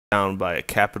down by a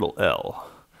capital L.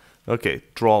 Okay,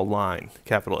 draw line,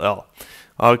 capital L.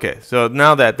 Okay, so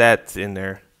now that that's in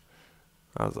there,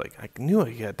 I was like, I knew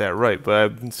I got that right, but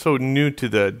I'm so new to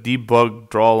the debug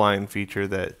draw line feature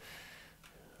that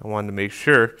I wanted to make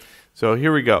sure. So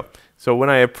here we go. So when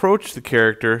I approach the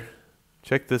character,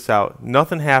 check this out.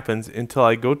 Nothing happens until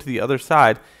I go to the other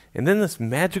side, and then this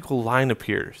magical line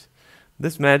appears.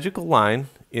 This magical line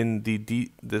in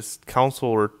this console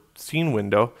or scene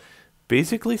window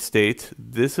basically states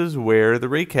this is where the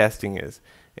raycasting is,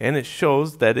 and it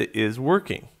shows that it is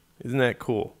working. Isn't that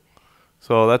cool?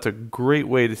 So that's a great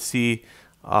way to see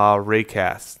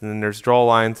raycast. And then there's draw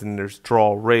lines and there's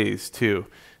draw rays too.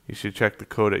 You should check the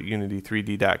code at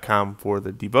unity3d.com for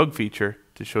the debug feature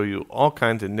to show you all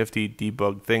kinds of nifty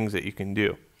debug things that you can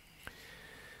do.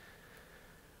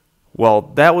 Well,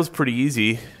 that was pretty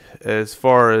easy as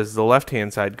far as the left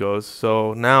hand side goes.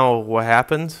 So now what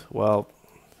happens? Well,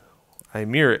 I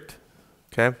mirror it,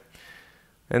 okay?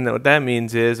 And what that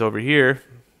means is over here,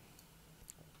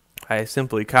 I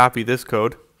simply copy this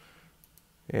code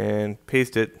and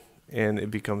paste it, and it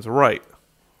becomes right.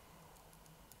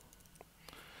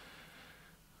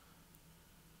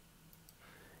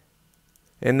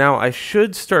 And now I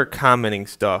should start commenting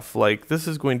stuff like this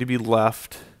is going to be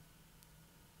left.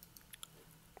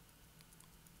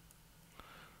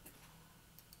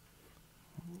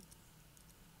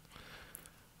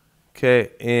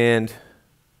 Okay, and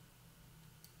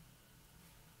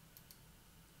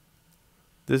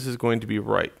this is going to be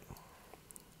right.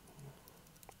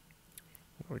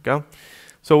 There we go.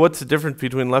 So what's the difference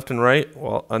between left and right?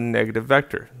 Well, a negative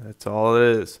vector. That's all it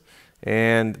is.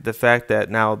 And the fact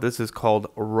that now this is called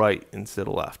right instead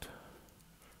of left.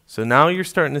 So now you're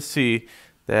starting to see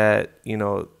that, you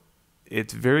know,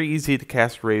 it's very easy to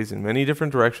cast rays in many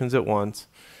different directions at once.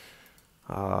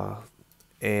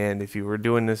 And if you were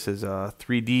doing this as a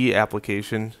 3D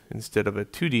application instead of a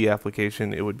 2D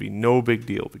application, it would be no big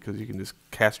deal because you can just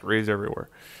cast rays everywhere.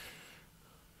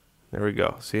 There we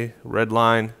go. See, red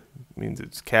line means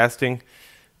it's casting,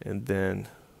 and then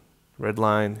red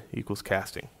line equals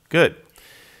casting. Good.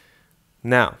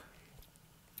 Now,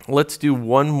 let's do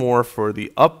one more for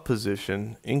the up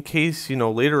position in case, you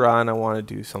know, later on I want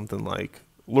to do something like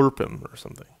lerp him or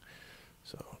something.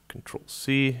 So Control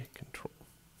C, Control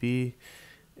V.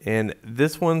 And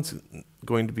this one's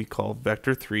going to be called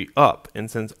vector 3 up. And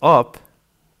since up,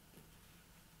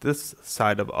 this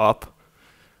side of up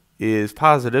is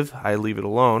positive, I leave it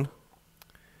alone.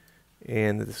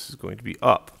 And this is going to be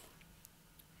up.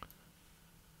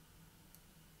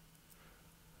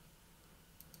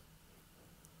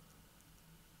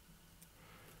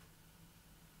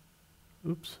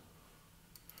 Oops.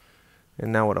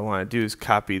 And now what I want to do is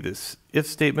copy this if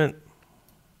statement.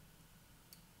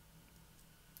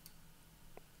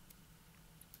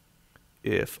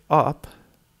 If up,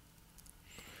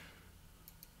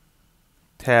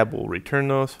 tab will return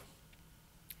those,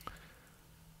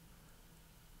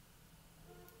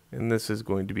 and this is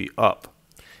going to be up.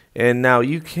 And now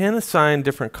you can assign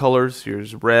different colors.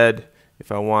 Here's red.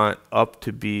 If I want up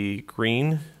to be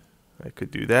green, I could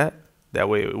do that. That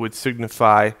way it would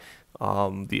signify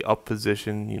the up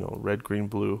position, you know, red, green,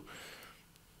 blue.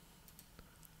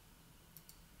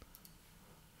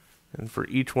 And for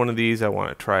each one of these, I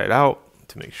want to try it out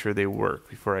to make sure they work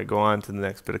before I go on to the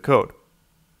next bit of code.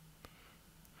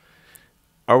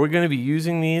 Are we going to be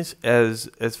using these as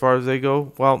far as they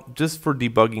go? Well, just for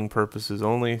debugging purposes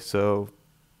only, so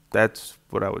that's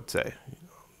what I would say.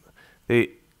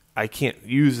 I can't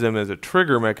use them as a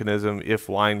trigger mechanism if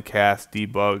line cast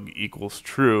debug equals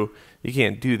true. You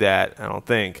can't do that, I don't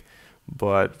think.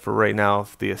 But for right now,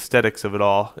 the aesthetics of it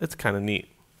all, it's kind of neat.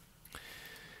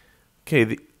 Okay,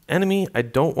 the enemy, I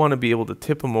don't want to be able to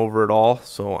tip him over at all,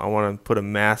 so I want to put a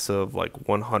mass of like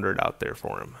 100 out there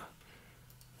for him.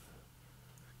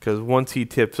 Because once he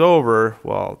tips over,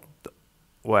 well,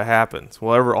 what happens?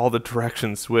 Well, all the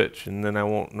directions switch, and then I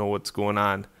won't know what's going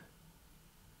on.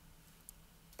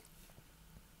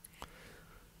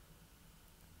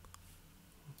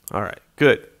 All right,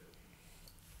 good.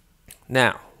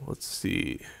 Now, let's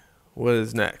see. What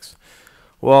is next?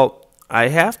 Well, I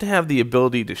have to have the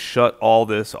ability to shut all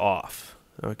this off,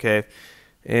 okay?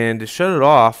 And to shut it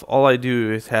off, all I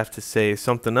do is have to say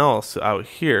something else out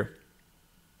here.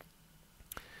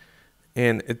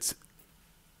 And it's,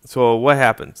 so what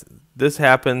happens? This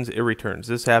happens, it returns.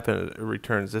 This happens, it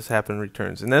returns. This happens,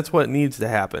 returns. And that's what needs to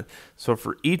happen. So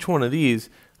for each one of these,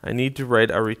 I need to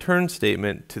write a return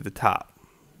statement to the top.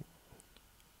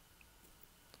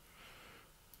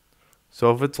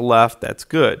 So if it's left, that's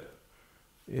good.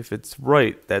 If it's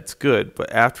right, that's good. But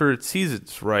after it sees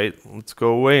it's right, let's go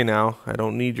away now. I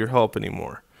don't need your help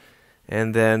anymore.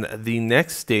 And then the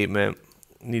next statement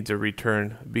needs a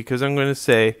return, because I'm going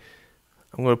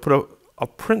to put a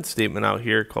print statement out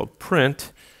here called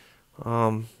print.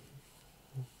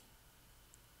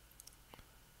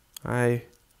 I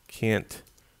can't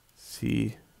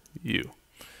see you.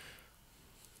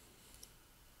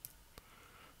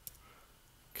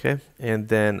 Okay, and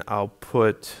then I'll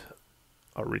put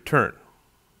a return.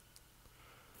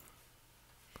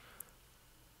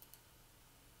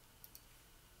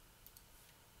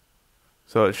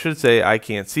 So it should say I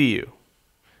can't see you.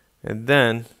 And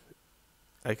then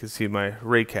I can see my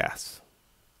raycast.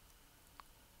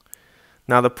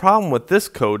 Now the problem with this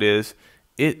code is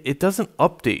it doesn't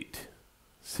update.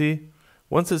 See?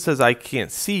 Once it says I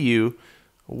can't see you,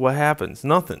 what happens?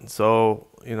 Nothing. So,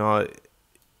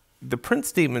 the print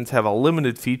statements have a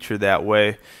limited feature that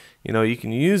way. You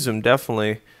can use them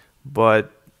definitely,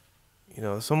 but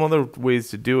some other ways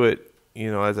to do it,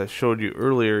 as I showed you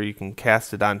earlier, you can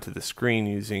cast it onto the screen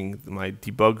using my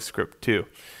debug script too.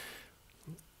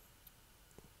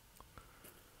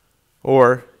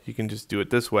 Or you can just do it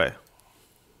this way.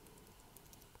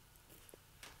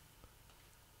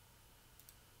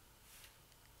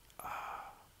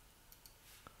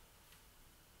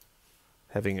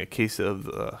 Having a case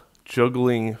of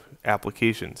juggling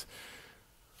applications.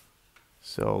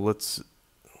 So let's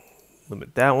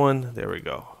limit that one. There we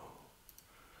go.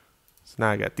 So now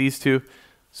I got these two.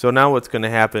 So now what's going to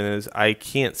happen is I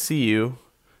can't see you,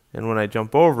 and when I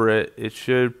jump over it, it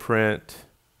should print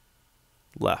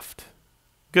left.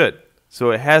 Good.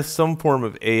 So it has some form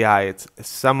of AI. It's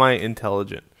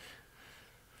semi-intelligent.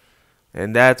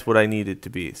 And that's what I need it to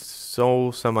be.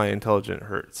 So semi-intelligent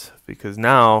hurts, because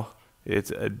now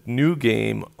it's a new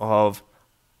game of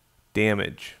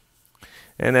damage.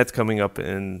 And that's coming up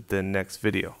in the next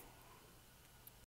video.